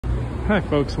Hi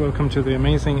folks, welcome to the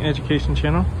Amazing Education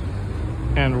Channel,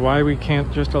 and why we can't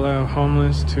just allow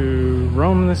homeless to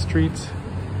roam the streets,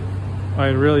 why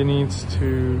it really needs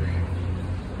to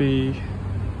be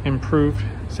improved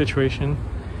situation.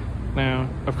 Now,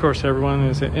 of course, everyone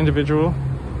is an individual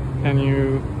and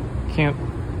you can't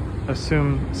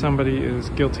assume somebody is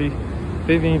guilty.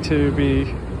 They need to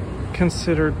be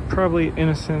considered probably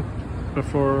innocent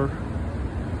before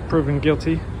proven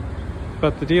guilty.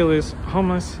 But the deal is,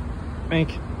 homeless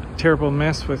make a terrible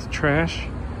mess with trash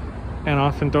and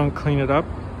often don't clean it up.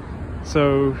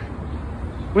 So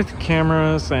with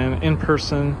cameras and in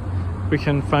person, we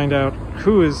can find out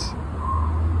who is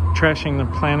trashing the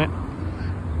planet.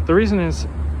 The reason is,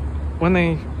 when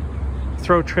they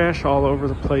throw trash all over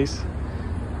the place,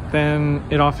 then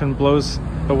it often blows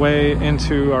away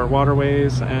into our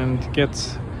waterways and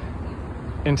gets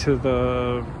into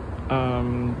the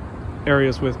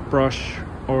areas with brush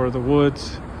or the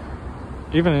woods,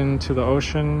 even into the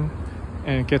ocean,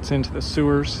 and it gets into the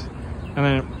sewers, and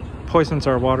then it poisons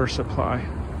our water supply.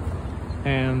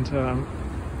 And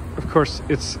of course,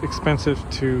 it's expensive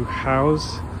to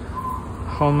house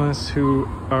homeless who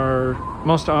are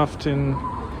most often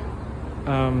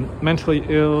mentally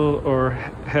ill or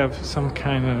have some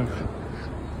kind of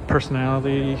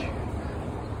personality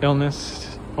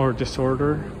illness or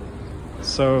disorder.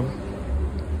 So,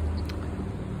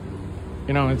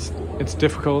 you know, it's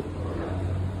difficult.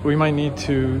 We might need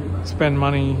to spend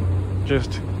money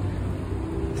just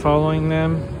following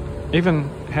them, even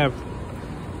have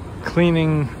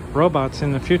cleaning robots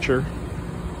in the future,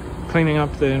 cleaning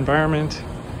up the environment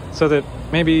so that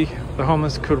maybe the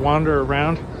homeless could wander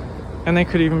around and they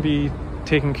could even be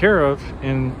taken care of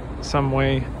in some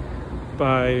way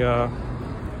by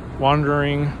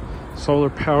wandering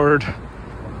solar-powered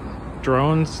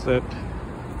drones that,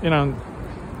 you know,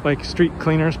 like street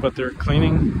cleaners, but they're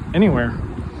cleaning anywhere.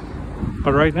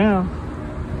 But right now,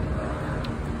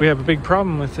 we have a big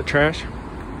problem with the trash.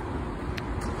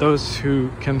 Those who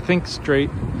can think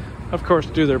straight, of course,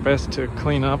 do their best to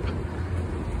clean up.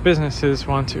 Businesses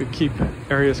want to keep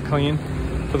areas clean,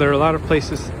 but there are a lot of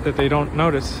places that they don't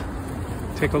notice.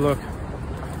 Take a look.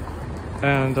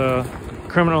 And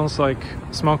criminals like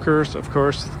smokers, of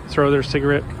course, throw their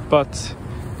cigarette butts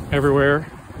everywhere.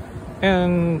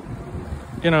 And,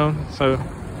 you know, so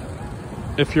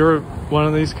if you're one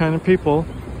of these kind of people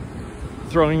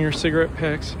throwing your cigarette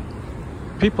packs,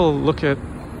 people look at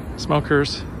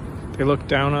smokers, they look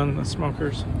down on the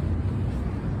smokers.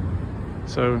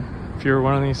 So if you're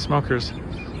one of these smokers,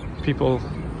 people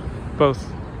both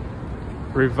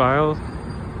revile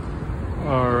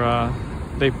or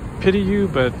they pity you,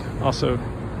 but also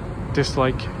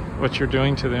dislike what you're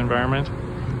doing to the environment.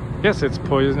 Yes, it's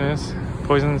poisonous,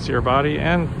 poisons your body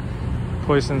and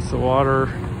poisons the water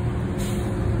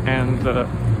and the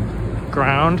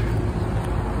ground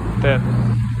that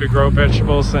we grow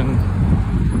vegetables and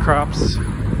crops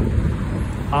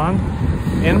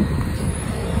in,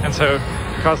 and so it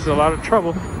causes a lot of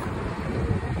trouble.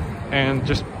 And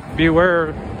just be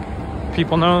aware,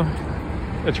 people know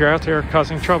that you're out there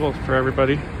causing trouble for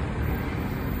everybody,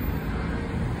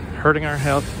 hurting our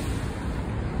health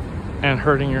and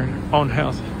hurting your own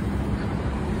health.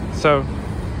 So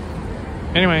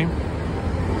anyway,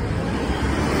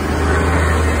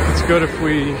 it's good if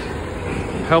we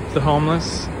help the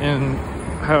homeless in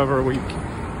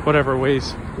whatever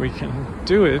ways we can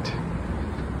do it.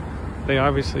 They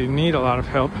obviously need a lot of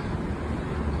help.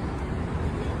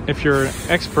 If you're an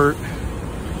expert,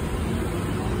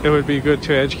 it would be good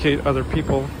to educate other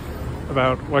people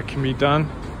about what can be done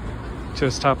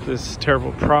to stop this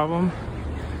terrible problem.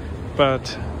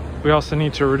 But we also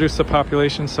need to reduce the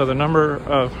population, so the number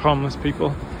of homeless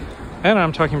people, and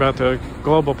I'm talking about the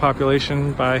global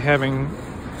population, by having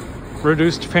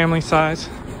reduced family size,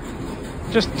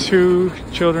 just 2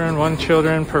 children, 1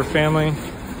 children per family,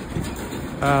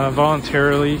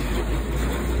 voluntarily,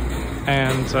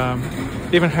 and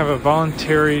even have a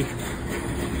voluntary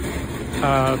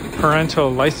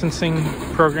parental licensing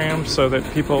program so that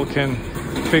people can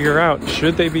figure out,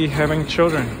 should they be having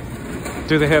children?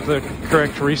 Do they have the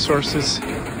correct resources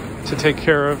to take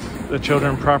care of the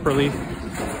children properly?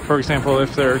 For example,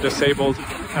 if they're disabled,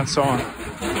 and so on.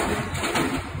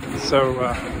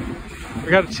 So we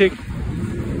got to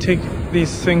take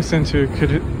these things into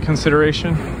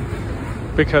consideration,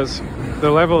 because the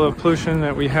level of pollution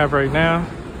that we have right now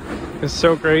is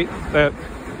so great that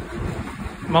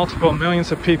multiple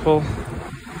millions of people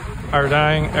are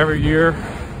dying every year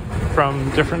from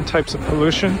different types of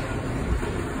pollution.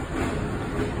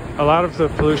 A lot of the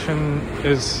pollution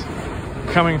is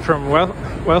coming from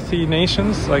wealthy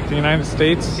nations like the United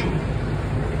States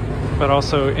but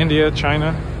also India,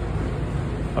 China,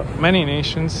 many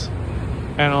nations,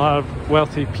 and a lot of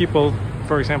wealthy people,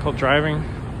 for example, driving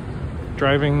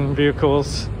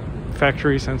vehicles,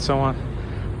 factories, and so on.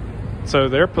 So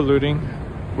they're polluting.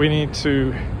 We need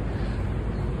to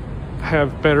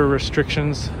have better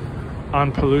restrictions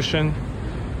on pollution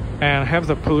and have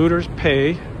the polluters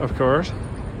pay, of course,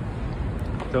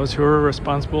 those who are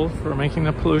responsible for making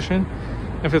the pollution.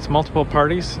 If it's multiple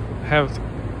parties, have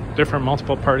different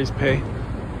multiple parties pay.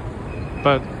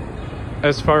 But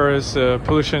as far as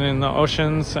pollution in the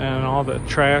oceans and all the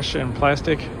trash and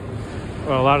plastic,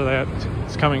 well, a lot of that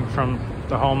is coming from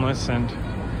the homeless and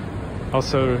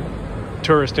also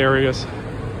tourist areas,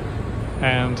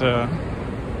 and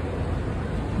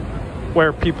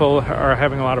where people are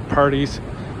having a lot of parties,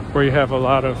 where you have a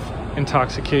lot of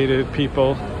intoxicated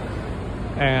people,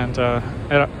 and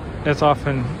it's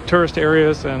often tourist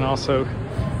areas, and also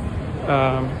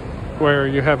where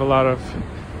you have a lot of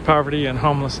poverty and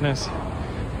homelessness.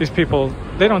 These people,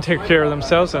 they don't take care of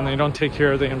themselves and they don't take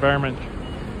care of the environment,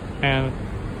 and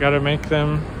got to make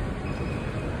them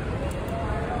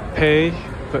pay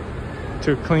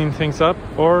to clean things up,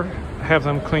 or have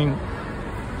them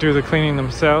do the cleaning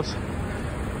themselves.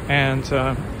 And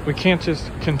we can't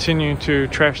just continue to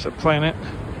trash the planet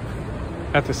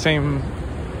at the same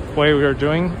way we are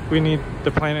doing. We need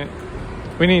the planet,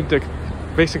 we need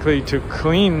basically to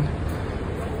clean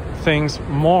things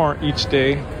more each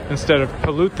day instead of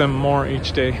pollute them more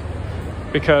each day.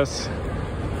 Because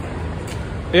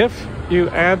if you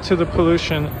add to the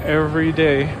pollution every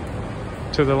day,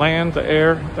 to the land, the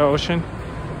air, the ocean,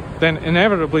 then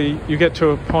inevitably you get to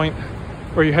a point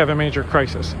where you have a major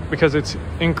crisis, because it's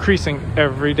increasing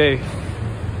every day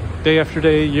after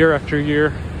day, year after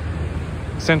year,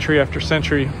 century after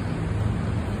century.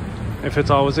 If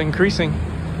it's always increasing,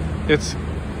 it's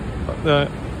the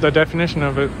definition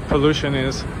of it, pollution,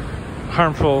 is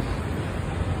harmful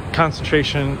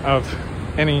concentration of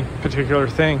any particular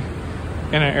thing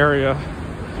in an area.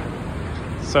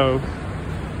 So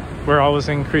we're always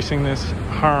increasing this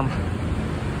harm.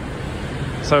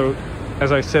 So,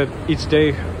 as I said, each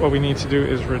day what we need to do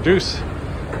is reduce.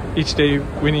 Each day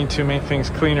we need to make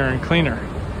things cleaner and cleaner.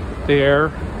 The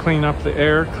air, clean up the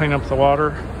air, clean up the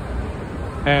water,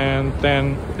 and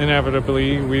then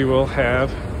inevitably we will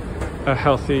have a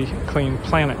healthy, clean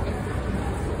planet.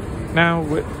 Now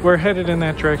we're headed in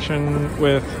that direction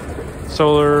with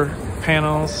solar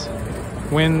panels,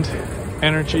 wind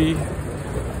energy,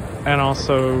 and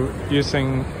also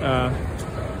using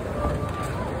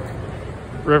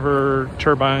river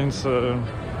turbines, the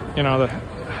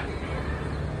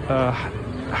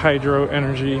hydro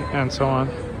energy, and so on.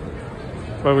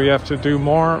 But we have to do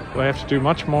more, we have to do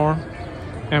much more,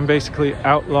 and basically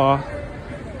outlaw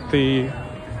the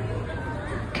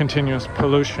continuous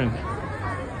pollution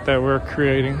that we're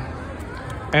creating.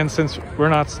 And since we're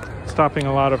not stopping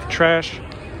a lot of trash,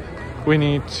 we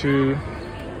need to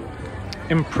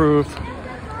improve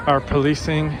our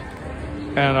policing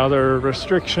and other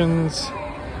restrictions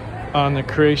on the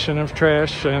creation of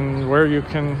trash and where you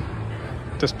can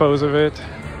dispose of it,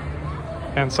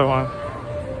 and so on.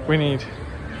 We need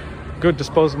good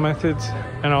disposal methods,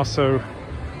 and also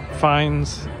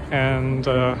fines, and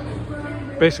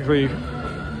basically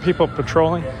people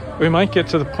patrolling. We might get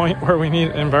to the point where we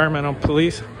need environmental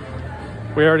police.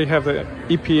 We already have the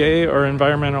EPA, or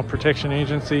Environmental Protection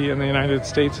Agency, in the United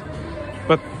States,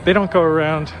 but they don't go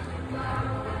around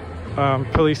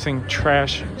policing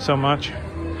trash so much.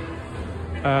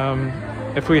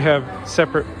 If we have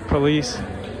separate police,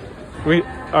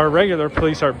 our regular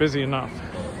police are busy enough.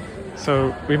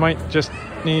 So we might just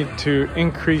need to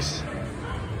increase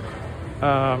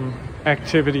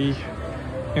activity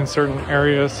in certain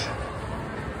areas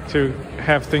to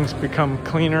have things become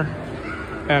cleaner,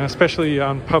 and especially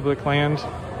on public land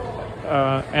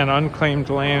and unclaimed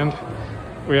land.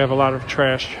 We have a lot of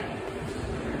trash,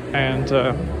 and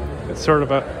it's sort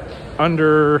of a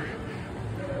under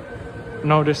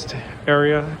noticed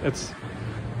area.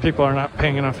 People are not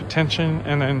paying enough attention,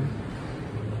 and then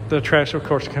the trash, of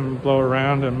course, can blow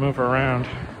around and move around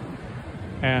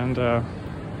and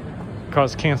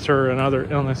cause cancer and other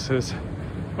illnesses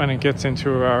when it gets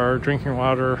into our drinking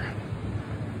water,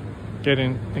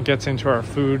 it gets into our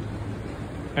food,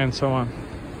 and so on.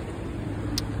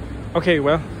 Okay,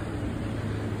 well,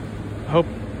 hope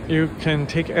you can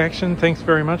take action. Thanks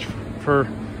very much for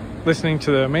listening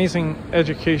to the Amazing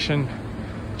Education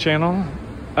channel.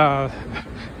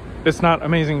 It's not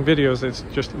amazing videos, it's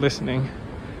just listening,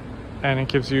 and it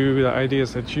gives you the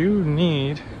ideas that you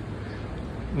need,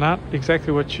 not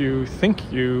exactly what you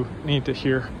think you need to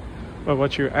hear, but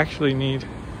what you actually need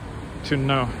to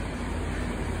know.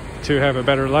 to have a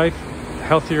better life,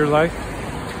 healthier life,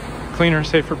 cleaner,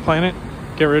 safer planet,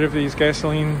 get rid of these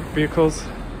gasoline vehicles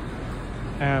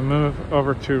and move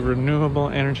over to renewable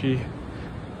energy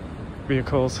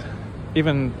vehicles.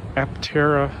 Even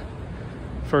Aptera,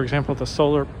 for example, the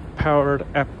solar powered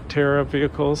Aptera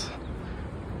vehicles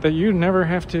that you never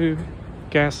have to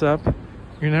gas up,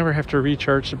 you never have to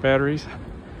recharge the batteries.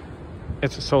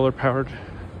 It's a solar powered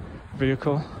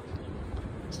vehicle.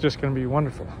 It's just going to be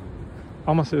wonderful,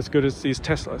 almost as good as these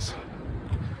Teslas,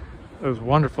 those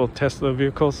wonderful Tesla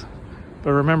vehicles.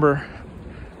 But remember,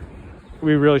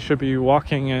 we really should be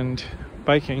walking and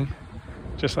biking,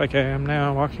 just like I am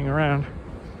now, walking around,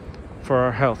 for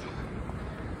our health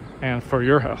and for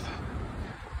your health.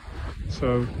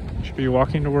 So you should be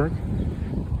walking to work,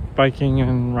 biking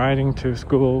and riding to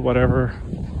school, whatever,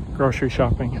 grocery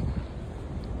shopping.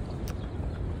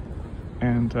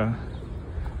 And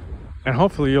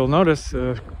hopefully you'll notice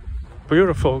a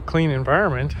beautiful, clean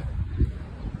environment,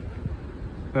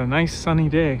 a nice sunny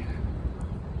day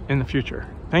in the future.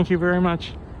 Thank you very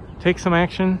much. Take some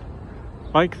action.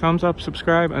 Like, thumbs up,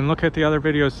 subscribe, and look at the other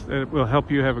videos that will help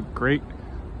you have a great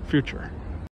future.